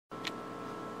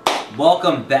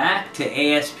Welcome back to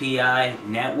ASPI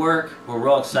Network. We're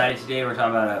real excited today. We're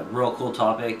talking about a real cool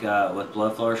topic with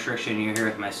blood flow restriction. You're here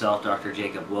with myself, Dr.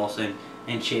 Jacob Wilson,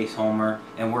 and Coach Hollmer,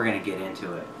 and we're going to get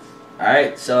into it.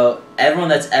 Alright, so everyone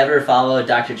that's ever followed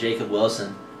Dr. Jacob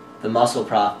Wilson, the muscle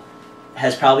prof,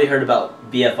 has probably heard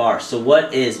about BFR. So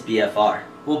what is BFR?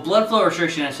 Well, blood flow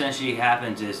restriction essentially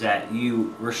happens is that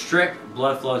you restrict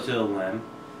blood flow to the limb,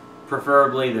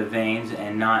 preferably the veins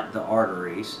and not the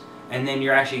arteries, and then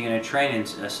you're actually going to train in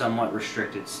a somewhat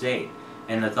restricted state.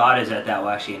 And the thought is that that will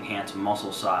actually enhance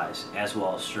muscle size as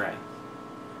well as strength.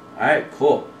 Alright,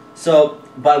 cool. So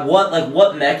by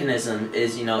what mechanism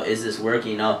is this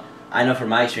working? I know from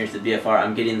my experience with BFR,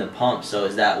 I'm getting the pump. So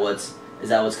is that what's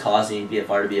causing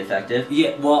BFR to be effective?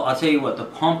 Yeah, well, I'll tell you what, the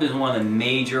pump is one of the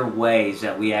major ways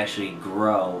that we actually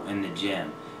grow in the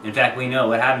gym. In fact, we know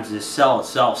what happens is the cell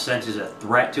itself senses a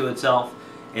threat to itself.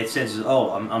 It senses, oh,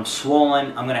 I'm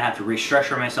swollen, I'm going to have to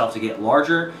restructure myself to get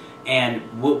larger. And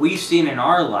what we've seen in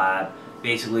our lab,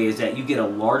 basically, is that you get a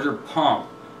larger pump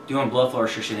doing blood flow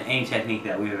restriction than any technique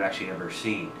that we've actually ever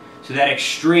seen. So that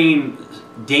extreme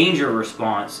danger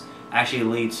response actually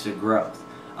leads to growth.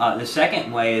 The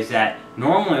second way is that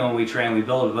normally when we train, we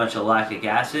build a bunch of lactic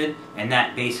acid, and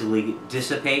that basically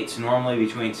dissipates normally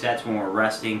between sets when we're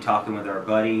resting, talking with our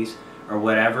buddies, or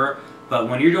whatever. But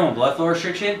when you're doing blood flow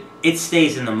restriction, it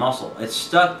stays in the muscle. It's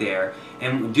stuck there,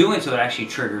 and doing so it actually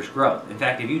triggers growth. In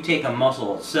fact, if you take a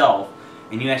muscle itself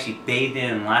and you actually bathe it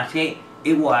in lactate,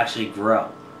 it will actually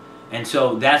grow. And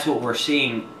so that's what we're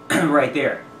seeing right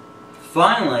there.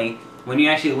 Finally, when you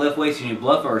actually lift weights and you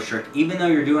blood flow restrict, even though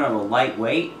you're doing it with light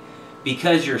weight,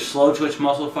 because your slow twitch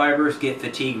muscle fibers get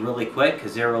fatigued really quick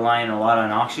because they're relying a lot on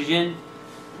oxygen,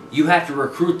 you have to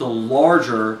recruit the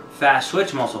larger fast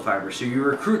twitch muscle fibers. So you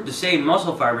recruit the same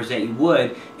muscle fibers that you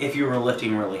would if you were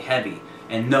lifting really heavy,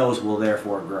 and those will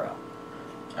therefore grow.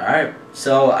 Alright,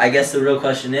 so I guess the real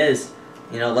question is,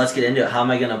 let's get into it. How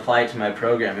am I going to apply it to my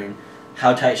programming?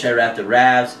 How tight should I wrap the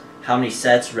wraps? How many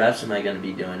reps am I going to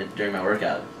be doing it during my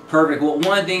workout? Perfect. Well,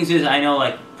 one of the things is, I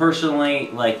know, personally,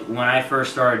 when I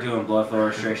first started doing blood flow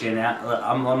restriction,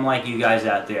 I'm like you guys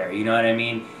out there, you know what I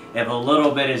mean? If a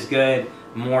little bit is good,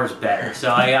 more is better. So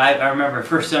I remember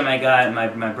first time I got it,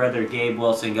 my brother Gabe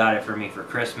Wilson got it for me for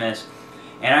Christmas,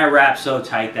 and I wrapped so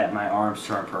tight that my arms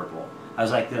turned purple. I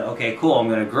was like, okay, cool, I'm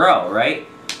going to grow, right?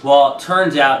 Well, it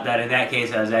turns out that in that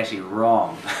case I was actually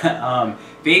wrong.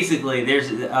 Basically,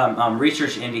 there's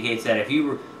research indicates that if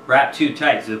you wrap too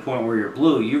tight to the point where you're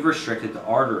blue, you've restricted the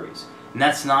arteries, and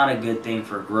that's not a good thing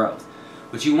for growth.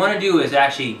 What you want to do is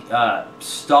actually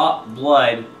stop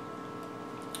blood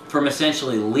from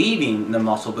essentially leaving the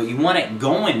muscle, but you want it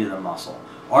going to the muscle.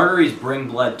 Arteries bring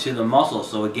blood to the muscle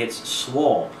so it gets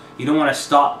swole. You don't want to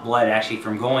stop blood actually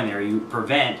from going there. You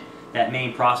prevent that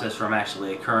main process from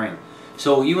actually occurring.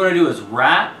 So what you want to do is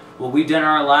wrap. What we've done in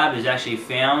our lab is actually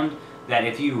found that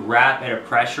if you wrap at a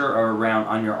pressure of around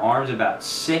on your arms about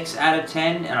 6 out of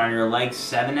 10 and on your legs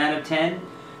 7 out of 10,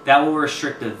 that will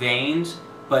restrict the veins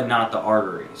but not the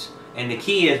arteries. And the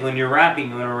key is when you're wrapping,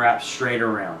 you want to wrap straight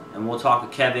around. And we'll talk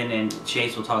with Kevin and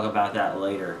Chase will talk about that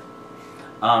later.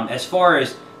 As far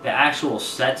as the actual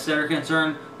sets that are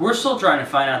concerned, we're still trying to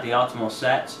find out the optimal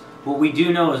sets. What we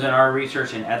do know is in our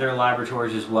research in other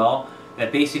laboratories as well,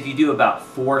 that basically if you do about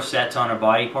 4 sets on a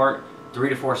body part, 3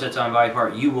 to 4 sets on a body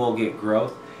part, you will get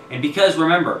growth. And because,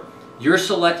 remember, you're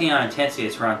selecting on intensity,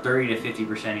 it's around 30 to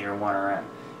 50% of your 1RM.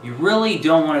 You really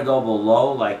don't want to go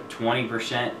below like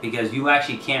 20% because you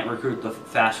actually can't recruit the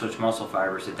fast twitch muscle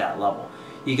fibers at that level.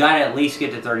 You got to at least get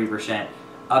to 30%,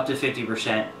 up to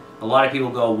 50%. A lot of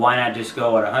people go, why not just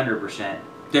go at 100%?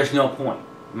 There's no point.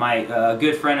 My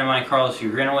good friend of mine, Carlos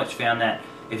Ugrinowicz, found that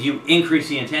if you increase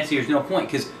the intensity, there's no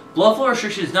point because blood flow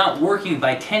restriction is not working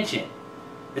by tension.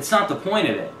 It's not the point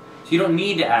of it. So you don't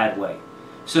need to add weight.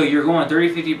 So you're going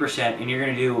 30-50% and you're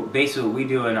going to do, basically what we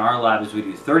do in our lab is we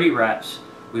do 30 reps,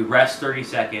 we rest 30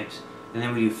 seconds, and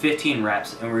then we do 15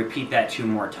 reps and we repeat that 2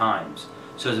 more times.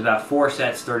 So it's about 4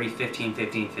 sets, 30, 15,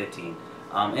 15, 15.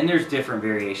 And there's different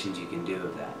variations you can do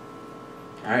of that.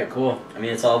 Alright, cool. I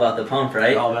mean, it's all about the pump,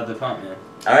 right? It's all about the pump, man.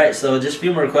 Alright, so just a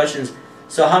few more questions.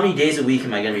 So how many days a week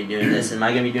am I going to be doing this? Am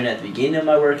I going to be doing it at the beginning of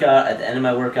my workout, at the end of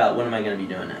my workout? When am I going to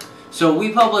be doing it? So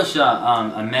we published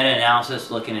a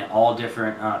meta-analysis looking at all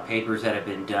different papers that have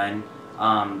been done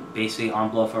basically on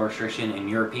blood flow restriction in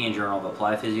European Journal of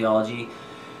Applied Physiology.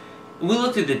 We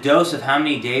looked at the dose of how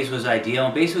many days was ideal,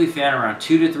 and basically we found around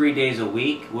 2 to 3 days a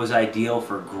week was ideal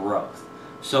for growth.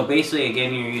 So basically,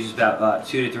 again, you use about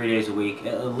 2 to 3 days a week,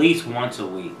 at least once a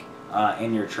week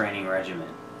in your training regimen.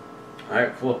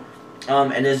 Alright, cool.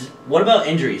 And what about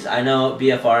injuries? I know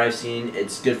BFR I've seen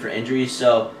it's good for injuries,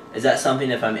 so Is that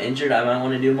something if I'm injured I might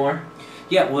want to do more?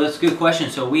 Yeah, well, that's a good question.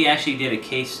 So we actually did a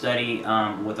case study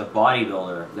with a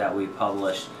bodybuilder that we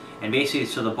published. And basically,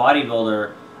 so the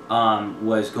bodybuilder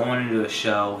was going into a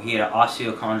show. He had an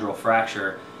osteochondral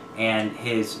fracture, and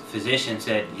his physician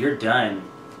said, "You're done.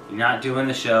 You're not doing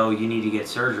the show. You need to get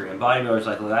surgery." And bodybuilder's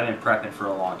like, "Look, I've been prepping for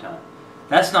a long time.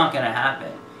 That's not going to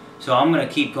happen. So I'm going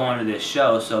to keep going to this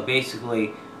show." So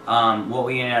basically, what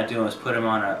we ended up doing was put him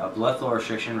on a blood flow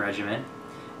restriction regimen,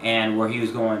 and where he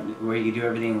could do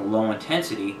everything low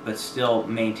intensity, but still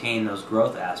maintain those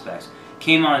growth aspects.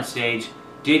 Came on stage,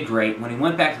 did great. When he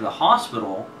went back to the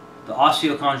hospital, the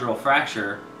osteochondral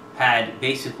fracture had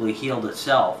basically healed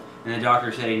itself, and the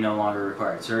doctor said he no longer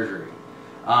required surgery.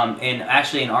 And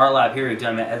actually in our lab here, we've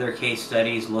done other case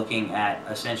studies looking at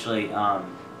essentially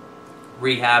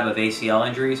rehab of ACL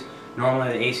injuries.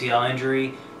 Normally the ACL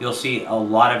injury, you'll see a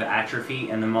lot of atrophy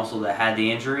in the muscle that had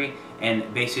the injury,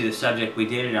 and basically the subject we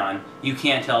did it on, you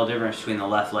can't tell the difference between the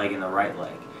left leg and the right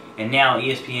leg. And now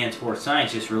ESPN Sports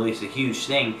Science just released a huge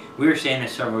thing. We were saying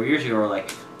this several years ago, we're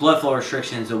like, blood flow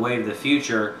restriction is the way to the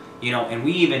future, you know, and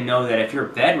we even know that if you're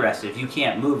bed rested, if you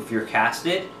can't move, if you're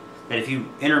casted, that if you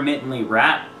intermittently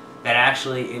wrap, that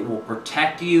actually it will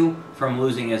protect you from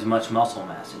losing as much muscle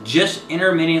mass. Just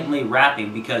intermittently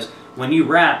wrapping, because when you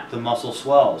wrap, the muscle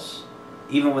swells,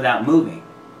 even without moving.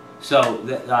 So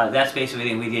that's basically the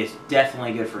thing we did. It's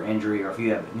definitely good for injury, or if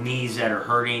you have knees that are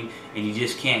hurting and you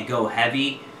just can't go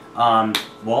heavy,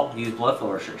 well, use blood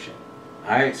flow restriction.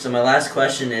 Alright, so my last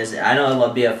question is, I know I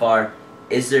love BFR,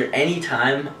 is there any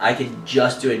time I could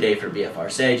just do a day for BFR?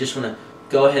 Say I just want to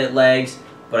go hit legs,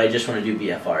 but I just want to do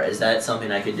BFR. Is that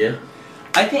something I could do?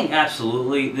 I think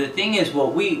absolutely. The thing is,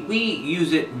 well, we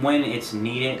use it when it's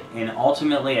needed, and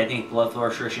ultimately I think blood flow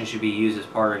restriction should be used as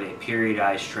part of a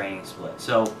periodized training split.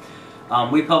 So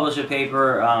we published a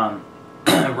paper,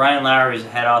 Ryan Lowry is the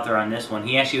head author on this one.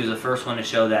 He actually was the first one to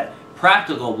show that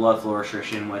practical blood flow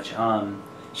restriction, which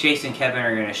Chase and Kevin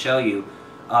are going to show you,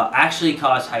 actually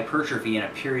caused hypertrophy in a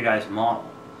periodized model.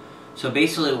 So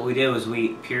basically what we did was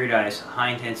we periodized high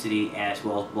intensity as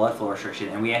well as blood flow restriction,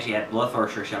 and we actually had blood flow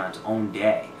restriction on its own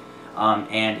day.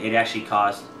 And it actually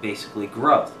caused basically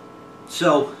growth.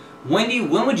 So when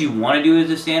would you want to do it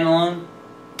as a standalone?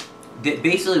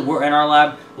 Basically, we're in our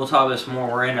lab, we'll talk about this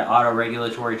more, we're in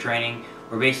auto-regulatory training,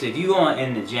 where basically if you go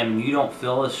in the gym and you don't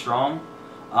feel as strong,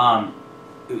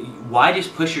 why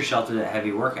just push yourself to that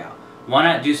heavy workout? Why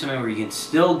not do something where you can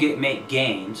still make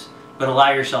gains, but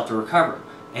allow yourself to recover?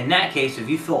 In that case, if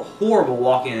you feel horrible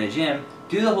walking in the gym,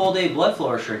 do the whole day blood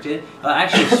flow restricted.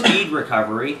 Actually, speed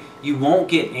recovery. You won't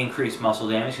get increased muscle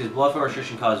damage because blood flow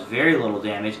restriction causes very little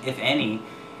damage, if any,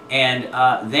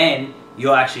 and then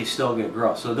you'll actually still get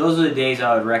growth. So those are the days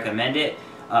I would recommend it.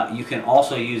 You can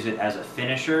also use it as a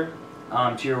finisher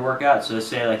to your workout. So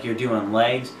say like you're doing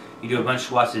legs, you do a bunch of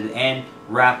squats at the end,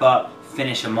 wrap up,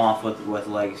 finish them off with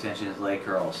leg extensions, leg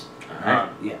curls. All right.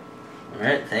 Yeah.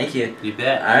 Alright, thank you. You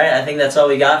bet. Alright, I think that's all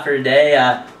we got for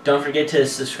today. Don't forget to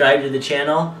subscribe to the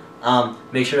channel.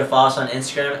 Make sure to follow us on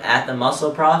Instagram at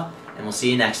TheMusclePhd, and we'll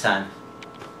see you next time.